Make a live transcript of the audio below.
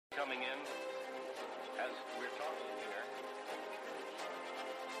coming in as we're talking here.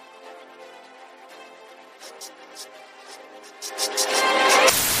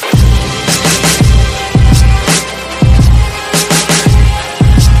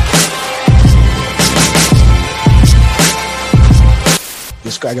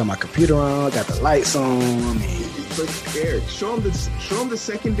 I got my computer on, got the lights on. I mean, but Eric, show him the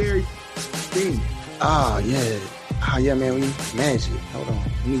secondary thing. Oh yeah. Oh yeah, man, we manage it. Hold on.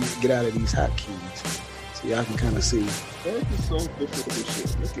 Let me get out of these hotkeys so y'all can kind of see. Eric is so efficient with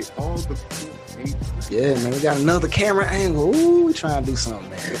this shit. Look at all the things. Yeah, man, we got another camera angle. Ooh, we trying to do something,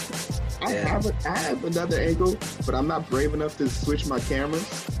 man. I have another angle, but I'm not brave enough to switch my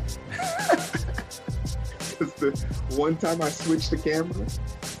cameras. Because the one time I switched the camera,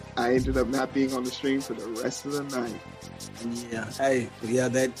 I ended up not being on the stream for the rest of the night. Yeah, hey, yeah,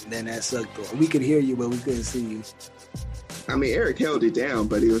 that sucked. Though. We could hear you, but we couldn't see you. I mean, Eric held it down,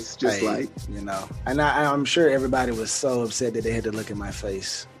 but it was just and I'm sure everybody was so upset that they had to look at my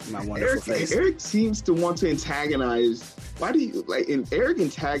face, my wonderful face. Eric seems to want to antagonize. Why do you Eric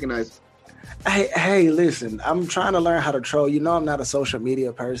antagonize? Hey, listen, I'm trying to learn how to troll. You know, I'm not a social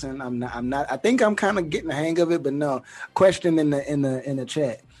media person. I'm not. I think I'm kind of getting the hang of it, but no. Question in the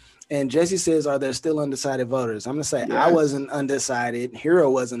chat. And Jesse says, "Are there still undecided voters?" I'm gonna say yes. I wasn't undecided.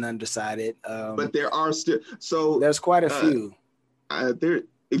 Hero wasn't undecided. But there are still. So there's quite a few.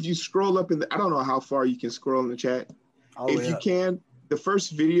 If you scroll up I don't know how far you can scroll in the chat. If you can, the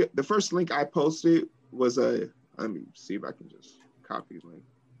first link I posted was let me see if I can just copy the link.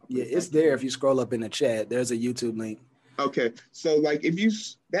 Yeah, it's there. If you scroll up in the chat, there's a YouTube link. Okay, so like if you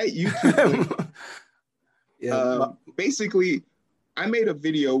that YouTube link, basically. I made a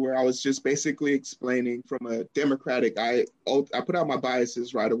video where I was just basically explaining from a Democratic. I put out my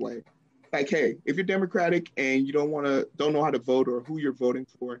biases right away. Like, hey, if you're Democratic and you don't know how to vote or who you're voting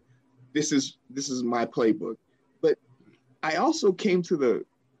for, this is my playbook. But I also came to the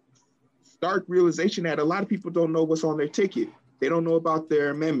stark realization that a lot of people don't know what's on their ticket. They don't know about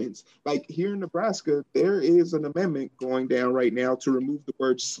their amendments. Like here in Nebraska, there is an amendment going down right now to remove the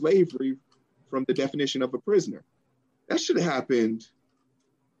word slavery from the definition of a prisoner. That should have happened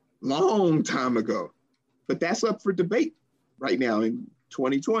long time ago, but that's up for debate right now in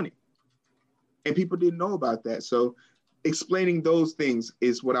 2020. And people didn't know about that. So explaining those things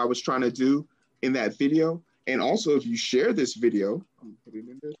is what I was trying to do in that video. And also, if you share this video, put it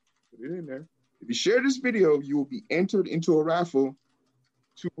in there. If you share this video, you will be entered into a raffle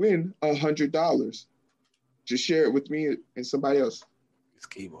to win $100. Just share it with me and somebody else. This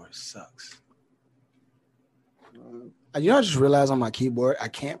keyboard sucks. I just realized on my keyboard, I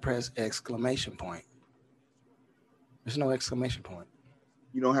can't press exclamation point. There's no exclamation point.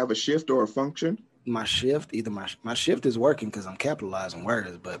 You don't have a shift or a function? My shift shift is working because I'm capitalizing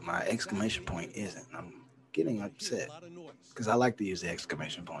words, but my exclamation point isn't. I'm getting upset because I like to use the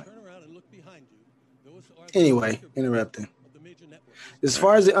exclamation point. Anyway, interrupting. As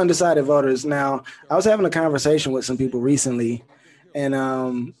far as the undecided voters, now, I was having a conversation with some people recently,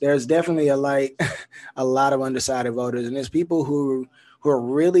 and there's definitely a lot of undecided voters, and there's people who are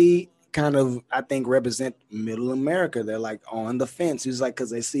really kind of, I think, represent middle America. They're like on the fence. It's like because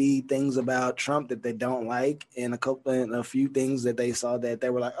they see things about Trump that they don't like, and a few things that they saw that they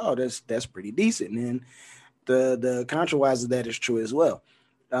were like, oh, that's pretty decent. And the contrawise of that is true as well.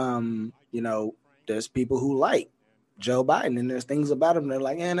 There's people who like Joe Biden, and there's things about him they're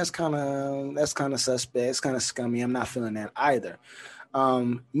like, that's kind of suspect, it's kind of scummy. I'm not feeling that either.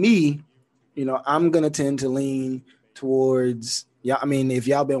 Me, I'm gonna tend to lean towards I mean, if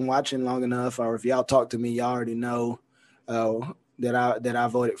y'all been watching long enough, or if y'all talk to me, y'all already know that I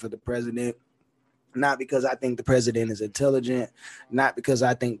voted for the president. Not because I think the president is intelligent, not because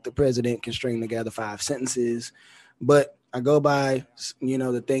I think the president can string together 5 sentences, but I go by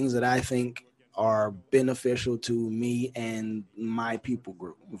the things that I think are beneficial to me and my people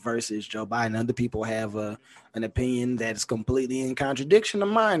group versus Joe Biden. Other people have an opinion that's completely in contradiction to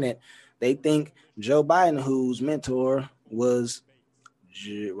mine, that they think Joe Biden, whose mentor was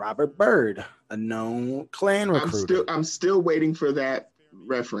Robert Byrd, a known Klan recruiter. I'm still waiting for that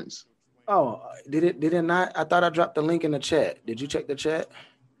reference. Oh, did it not? I thought I dropped the link in the chat. Did you check the chat?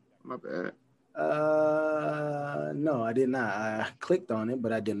 My bad. No, I did not. I clicked on it,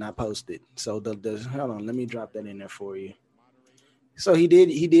 but I did not post it. So hold on, let me drop that in there for you. So he did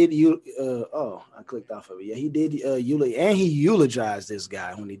I clicked off of it. Yeah, he did he eulogized this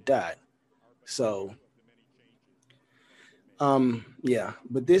guy when he died. So yeah,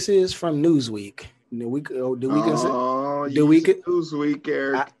 but this is from Newsweek. Do we consider? on. Do we Newsweek,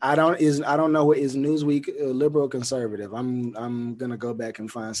 Eric? I don't know what is Newsweek liberal or conservative. I'm gonna go back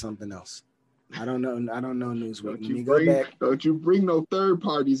and find something else. I don't know Newsweek. Don't you bring no third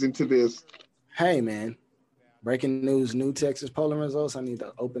parties into this. Hey man, breaking news: new Texas polling results. I need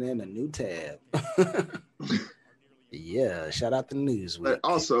to open in a new tab. Yeah, shout out to Newsweek. But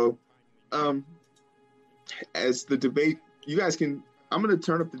also, as the debate, you guys can. I'm gonna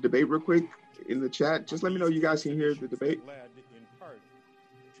turn up the debate real quick in the chat. Just let me know you guys can hear the debate.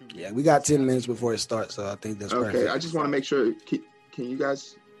 Yeah, we got 10 minutes before it starts, so I think that's okay. Perfect. I just want to make sure. Can you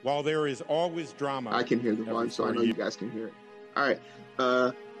guys? While there is always drama, I can hear the one, so I know you guys can hear it. All right.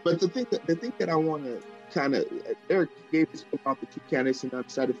 But the thing that I want to kind of Eric gave us about the two candidates and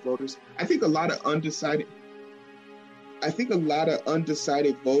undecided voters. I think a lot of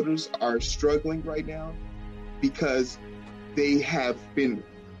undecided voters are struggling right now because they have been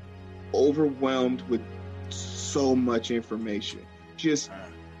overwhelmed with so much information, just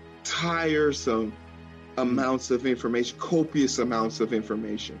tiresome amounts of information, copious amounts of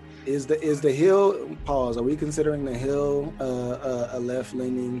information. Is the Hill pause? Are we considering the Hill a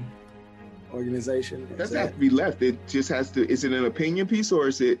left-leaning organization? It doesn't have to be left. It just has to. Is it an opinion piece or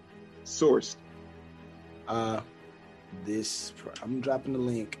is it sourced? I'm dropping the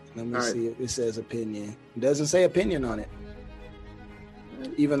link. Let me see if it says opinion. It doesn't say opinion on it.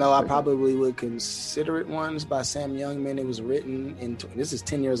 Even though I probably would consider it ones by Sam Youngman. It was written this is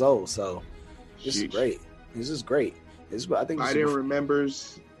 10 years old, so this is great. I think Biden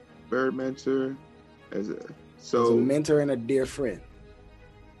remembers Bird Mentor as a mentor and a dear friend.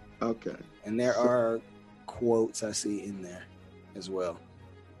 Okay. And there are quotes I see in there as well.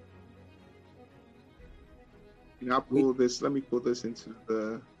 Let me pull this into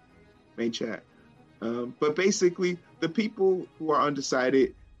the main chat. But basically, the people who are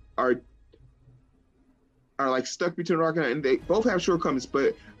undecided are like stuck between rock and they both have shortcomings.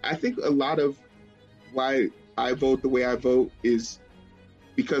 But I think a lot of why I vote the way I vote is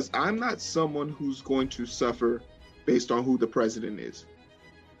because I'm not someone who's going to suffer based on who the president is.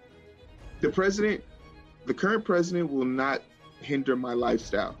 The current president will not hinder my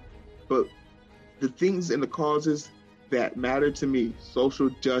lifestyle, but the things and the causes that matter to me, social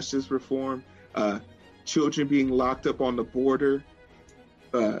justice reform, children being locked up on the border,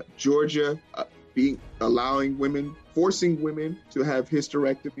 Georgia forcing women to have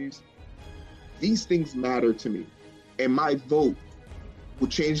hysterectomies. These things matter to me. And my vote will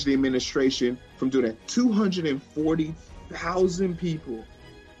change the administration from doing that. 240,000 people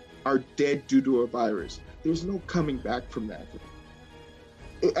are dead due to a virus. There's no coming back from that.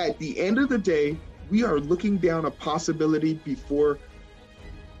 At the end of the day, we are looking down a possibility before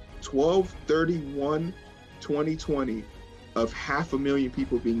 12/31/2020 of 500,000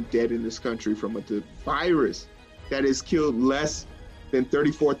 people being dead in this country from a virus that has killed less than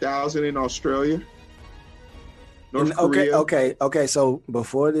 34,000 in Australia. North Korea. Okay. So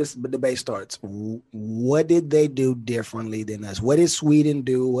before this debate starts, what did they do differently than us? What did Sweden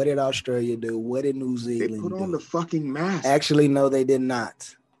do? What did Australia do? What did New Zealand do? They put on the fucking mask. Actually, no, they did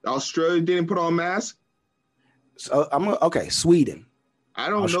not. Australia didn't put on masks? So Sweden. I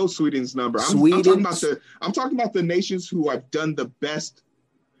don't know Sweden's number. I'm talking about the nations who have done the best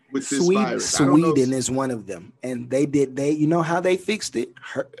with this virus. Sweden is one of them, and you know how they fixed it?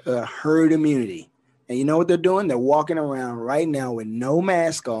 Herd immunity. And you know what they're doing? They're walking around right now with no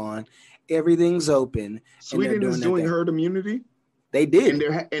mask on. Everything's open. Sweden is doing herd immunity? They did.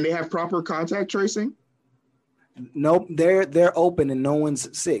 And they have proper contact tracing? Nope, they're open and no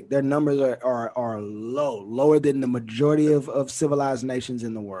one's sick. Their numbers are lower than the majority of civilized nations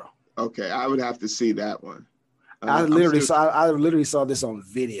in the world. Okay, I would have to see that one. I literally saw this on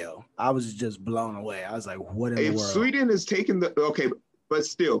video. I was just blown away. I was like, "What in the world?" Sweden is taking but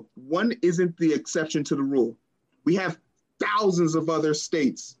still, one isn't the exception to the rule. We have thousands of other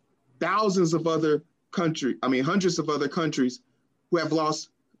states, hundreds of other countries who have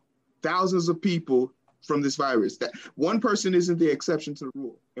lost thousands of people from this virus. That one person isn't the exception to the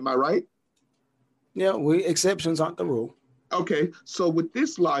rule. Am I right? Yeah, exceptions aren't the rule. Okay, so with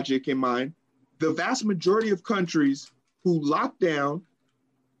this logic in mind, the vast majority of countries who locked down,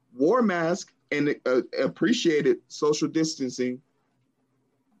 wore masks, and appreciated social distancing,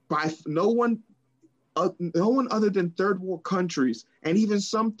 by no one other than third world countries, and even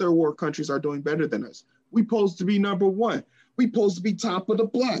some third world countries are doing better than us. We supposed to be number one. We supposed to be top of the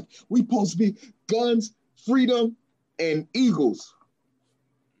block. We supposed to be guns, freedom, and eagles.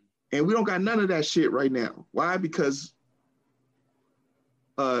 And we don't got none of that shit right now. Why? Because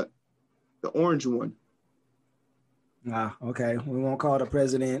the orange one Okay. We won't call the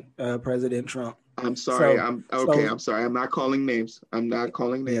president President Trump. I'm sorry. So, I'm sorry. I'm not calling names.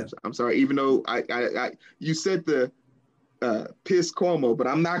 Yeah. I'm sorry. Even though you said the piss Cuomo, but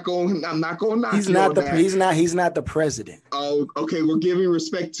I'm not going knock He's you not on the that. he's not the president. Oh, okay. We're giving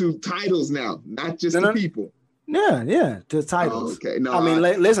respect to titles now, not just the people. Yeah, to titles. Okay. No, I mean,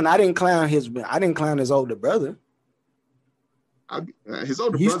 listen, I didn't clown his older brother. His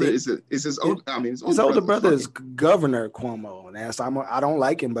older brother is his old. I mean, his older brother is Governor Cuomo, and I don't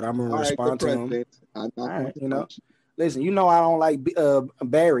like him, but I'm gonna respond to him. I'm not going to punch you. Listen, I don't like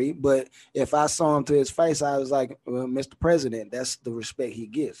Barry, but if I saw him to his face, I was like, well, Mr. President, that's the respect he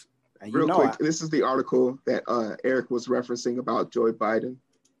gives. And Real quick, this is the article that Eric was referencing about Joe Biden.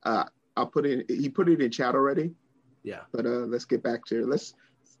 I'll put it. He put it in chat already. Yeah. But let's get back to it. Let's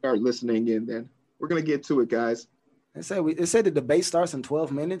start listening in. Then we're gonna get to it, guys. It said the debate starts in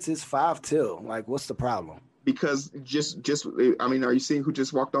 12 minutes. It's 5 till. Like, what's the problem? Because I mean, are you seeing who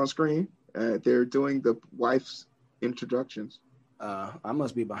just walked on screen? They're doing the wife's introductions. I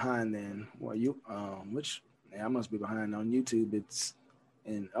must be behind then. Well, I must be behind on YouTube. It's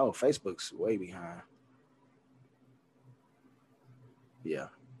Facebook's way behind. Yeah.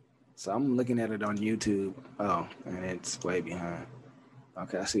 So I'm looking at it on YouTube. Oh, and it's way behind.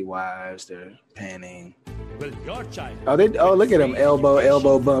 Okay, I see wives. They're panning. Will your child look at them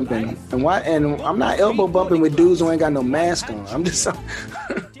elbow bumping. And why? And I'm not elbow bumping with dudes who ain't got no mask on. I'm just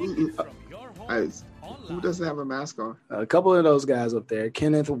who doesn't have a mask on? A couple of those guys up there.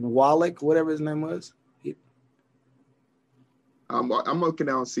 Kenneth Wallach, whatever his name was. I'm looking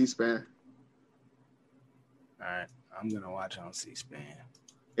on C-SPAN. All right, I'm gonna watch on C-SPAN.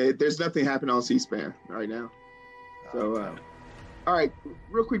 There's nothing happening on C-SPAN right now. So, all right,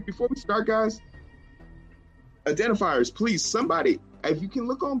 real quick before we start, guys. Identifiers, please. Somebody, if you can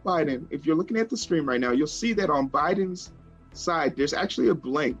look on Biden, if you're looking at the stream right now, you'll see that on Biden's side, there's actually a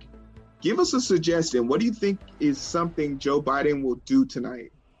blank. Give us a suggestion. What do you think is something Joe Biden will do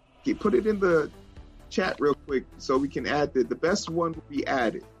tonight? Put it in the chat real quick so we can add the best one will be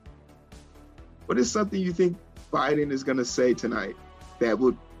added. What is something you think Biden is going to say tonight that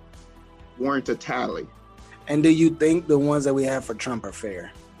would warrant a tally? And do you think the ones that we have for Trump are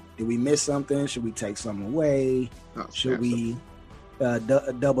fair? Did we miss something? Should we take something away? Should we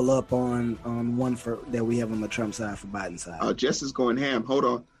double up on one that we have on the Trump side for Biden side? Jess is going ham. Hold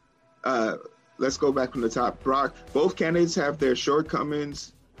on. Let's go back from the top. Brock, both candidates have their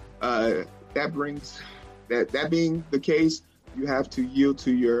shortcomings. That being the case, you have to yield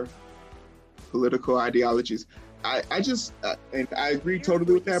to your political ideologies. I just and I agree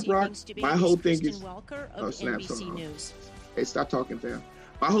totally with that, Brock. My whole thing is Hey, stop talking, fam.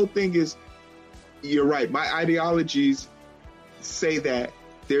 My whole thing is, you're right. My ideologies say that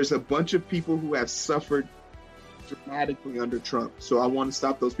there's a bunch of people who have suffered dramatically under Trump. So I want to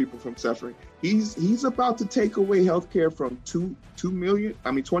stop those people from suffering. He's about to take away healthcare from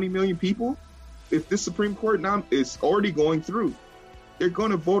 20 million people. If this Supreme Court now is already going through, they're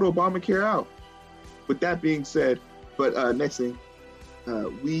going to vote Obamacare out. With that being said, but next thing,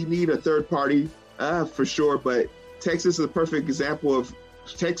 we need a third party for sure. But Texas is a perfect example of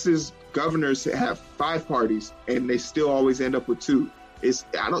Texas governors have 5 parties and they still always end up with 2.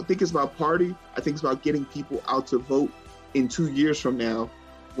 I don't think it's about party. I think it's about getting people out to vote in 2 years from now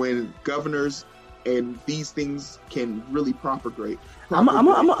when governors and these things can really propagate. I'm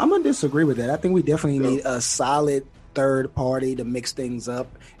gonna disagree with that. I think we definitely need a solid third party to mix things up.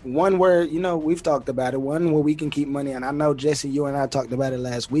 One where, we've talked about it, one where we can keep money. And I know, Jesse, you and I talked about it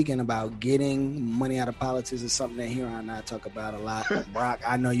last weekend about getting money out of politics is something that Hero and I talk about a lot. Brock,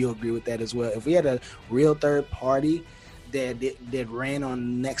 I know you agree with that as well. If we had a real third party that ran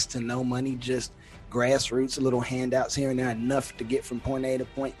on next to no money, just grassroots, little handouts here and there, enough to get from point A to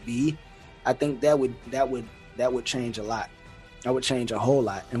point B, I think that would change a lot. That would change a whole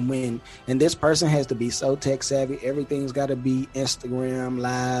lot. And this person has to be so tech savvy. Everything's got to be Instagram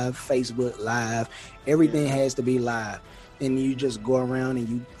live, Facebook live. Everything has to be live. And you just go around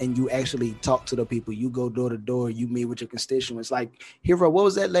and you actually talk to the people. You go door to door. You meet with your constituents. Like, Hero, what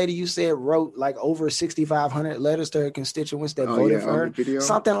was that lady you said wrote like over 6,500 letters to her constituents that voted for her?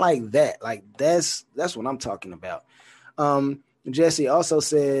 Something like that. Like that's what I'm talking about. Jesse also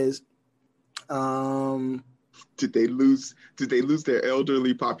says, did they lose their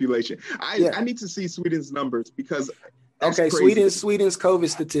elderly population? I need to see Sweden's numbers because okay, Sweden's COVID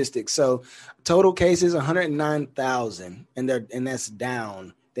statistics. So total cases 109,000, and that's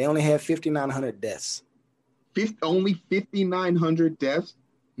down. They only have 5,900 deaths. Only 5,900 deaths?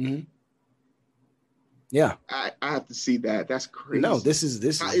 Mm-hmm. Yeah. I have to see that. That's crazy. No, this is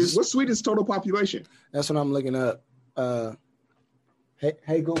what's Sweden's total population? That's what I'm looking up.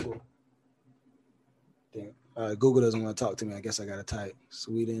 Hey Google. Damn. Google doesn't want to talk to me. I guess I gotta type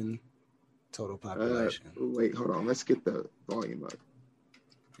Sweden total population. Wait, hold on. Let's get the volume up.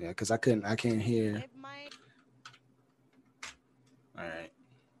 Yeah, because I can't hear. All right,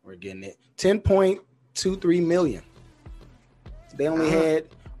 we're getting it. 10.23 million. They only had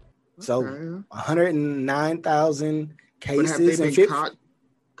 109,000 cases. But have they been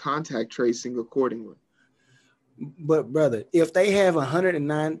contact tracing accordingly? But brother, if they have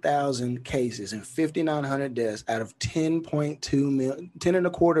 109,000 cases and 5,900 deaths out of 10.2 million, 10 and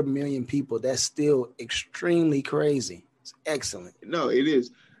a quarter million people, that's still extremely crazy. It's excellent. No, it is.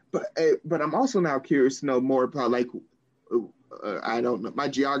 But I'm also now curious to know more about, like, I don't know. My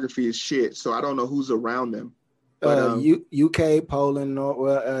geography is shit, so I don't know who's around them. But, UK, Poland,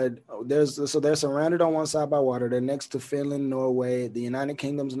 they're surrounded on one side by water. They're next to Finland, Norway. The United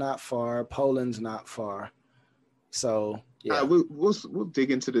Kingdom's not far. Poland's not far. So yeah, we'll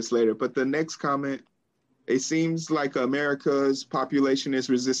dig into this later. But the next comment, it seems like America's population is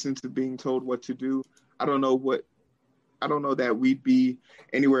resistant to being told what to do. I don't know that we'd be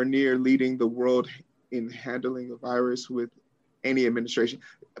anywhere near leading the world in handling a virus with any administration.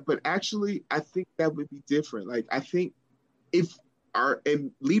 But actually, I think that would be different. Like, I think if our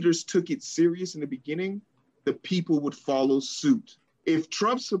leaders took it serious in the beginning, the people would follow suit. If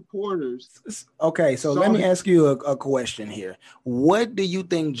Trump supporters... Okay, so let me ask you a question here. What do you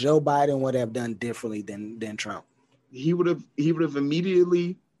think Joe Biden would have done differently than Trump? He would have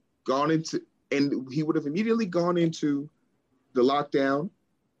immediately gone into the lockdown.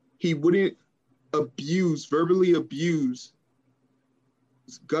 He wouldn't verbally abuse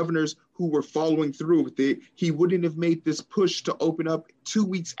governors who were following through with it. He wouldn't have made this push to open up 2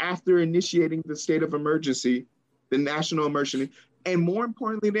 weeks after initiating the state of emergency, the national emergency. And more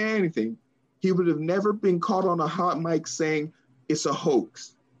importantly than anything, he would have never been caught on a hot mic saying it's a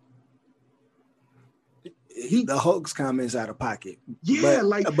hoax. The hoax comments out of pocket. Yeah,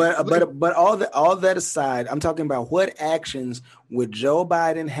 but all that aside, I'm talking about what actions would Joe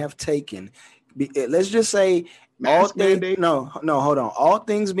Biden have taken? Let's just say hold on. All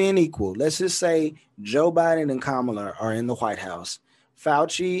things being equal, let's just say Joe Biden and Kamala are in the White House.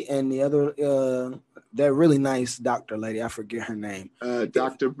 Fauci and the other that really nice doctor lady, I forget her name.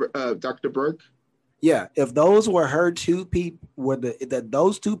 Dr. Burke. Yeah, if those were her two people,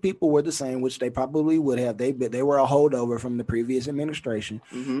 those two people were the same, which they probably would have. They were a holdover from the previous administration.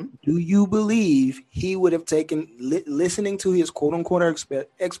 Mm-hmm. Do you believe he would have taken, listening to his quote unquote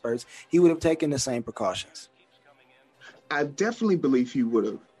experts, he would have taken the same precautions? I definitely believe he would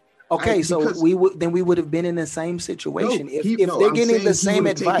have. Okay, we would have been in the same situation if they're getting the same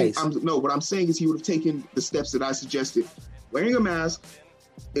advice. What I'm saying is he would have taken the steps that I suggested: wearing a mask,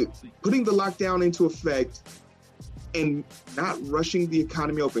 putting the lockdown into effect, and not rushing the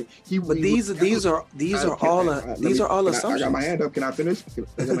economy open. These are all assumptions. I got my hand up. Can I finish?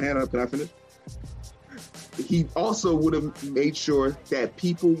 He also would have made sure that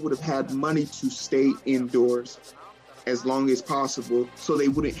people would have had money to stay indoors as long as possible, so they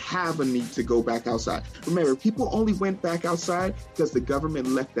wouldn't have a need to go back outside. Remember, people only went back outside because the government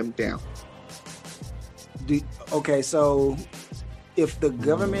let them down. Okay, so if the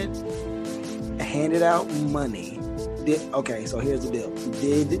government handed out money, so here's the deal.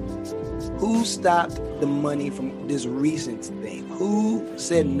 Who stopped the money from this recent thing? Who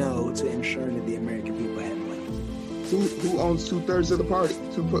said no to ensuring that the American people had money? Who owns 2/3 of the party?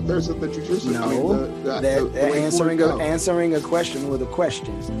 2/3 of the judicial? No, answering a question with a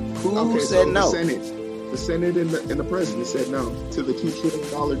question. Who said no? The Senate and the president said no to the $2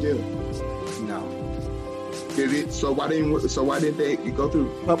 trillion deal. No. Did it? So why didn't they go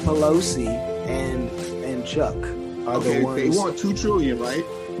through? But Pelosi and Chuck are the ones. They want $2 trillion, right?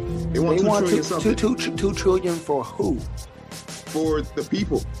 They want $2 trillion for who? For the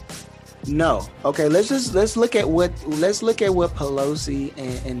people. No. Okay, let's look at what Pelosi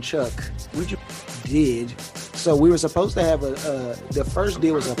and Chuck did. So we were supposed to have the first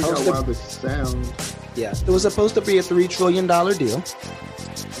deal was supposed to it was supposed to be a $3 trillion deal,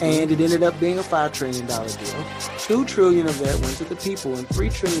 and it ended up being a $5 trillion deal. $2 trillion of that went to the people, and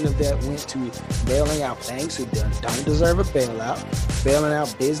 $3 trillion of that went to bailing out banks who don't deserve a bailout, bailing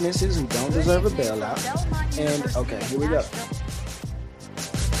out businesses who don't deserve a bailout. And okay, here we go.